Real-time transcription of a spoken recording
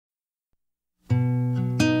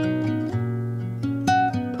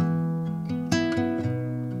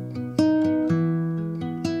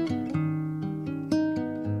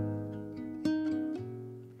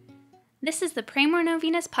is the Pray More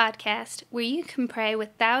Novenas podcast, where you can pray with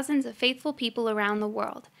thousands of faithful people around the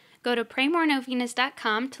world. Go to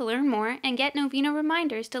praymorenovenas.com to learn more and get novena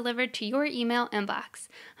reminders delivered to your email inbox.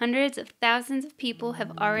 Hundreds of thousands of people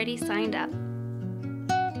have already signed up.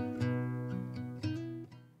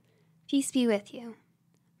 Peace be with you.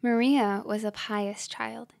 Maria was a pious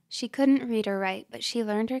child. She couldn't read or write, but she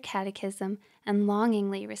learned her catechism and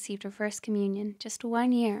longingly received her first communion just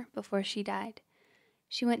 1 year before she died.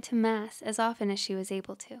 She went to Mass as often as she was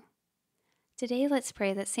able to. Today, let's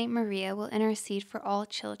pray that St. Maria will intercede for all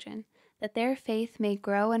children, that their faith may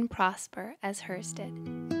grow and prosper as hers did.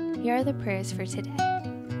 Here are the prayers for today.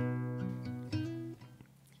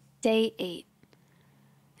 Day 8.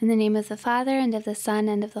 In the name of the Father, and of the Son,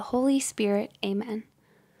 and of the Holy Spirit, Amen.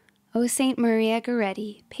 O Saint Maria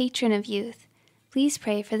Goretti, patron of youth, please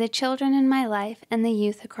pray for the children in my life and the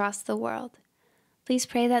youth across the world. Please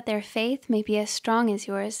pray that their faith may be as strong as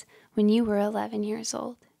yours when you were 11 years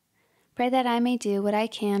old. Pray that I may do what I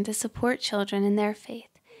can to support children in their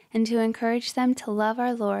faith and to encourage them to love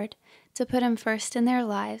our Lord, to put Him first in their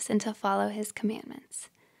lives, and to follow His commandments.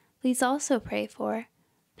 Please also pray for,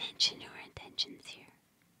 mention your intentions here.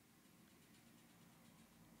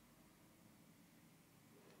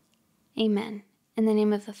 Amen. In the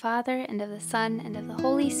name of the Father, and of the Son, and of the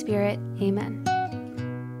Holy Spirit. Amen.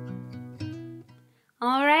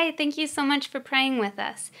 All right, thank you so much for praying with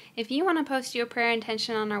us. If you want to post your prayer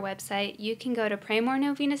intention on our website, you can go to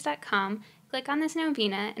praymorenovenas.com, click on this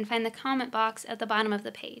novena, and find the comment box at the bottom of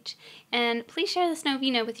the page. And please share this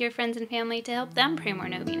novena with your friends and family to help them pray more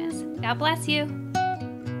novenas. God bless you.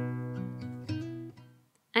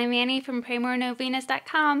 I'm Annie from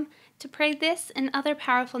praymorenovenas.com. To pray this and other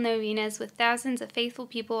powerful novenas with thousands of faithful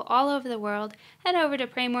people all over the world, head over to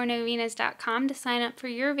praymorenovenas.com to sign up for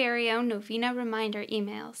your very own novena reminder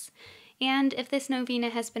emails. And if this novena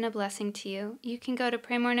has been a blessing to you, you can go to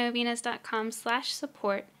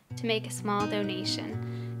praymorenovenas.com/support to make a small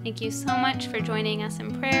donation. Thank you so much for joining us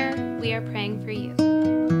in prayer. We are praying for you.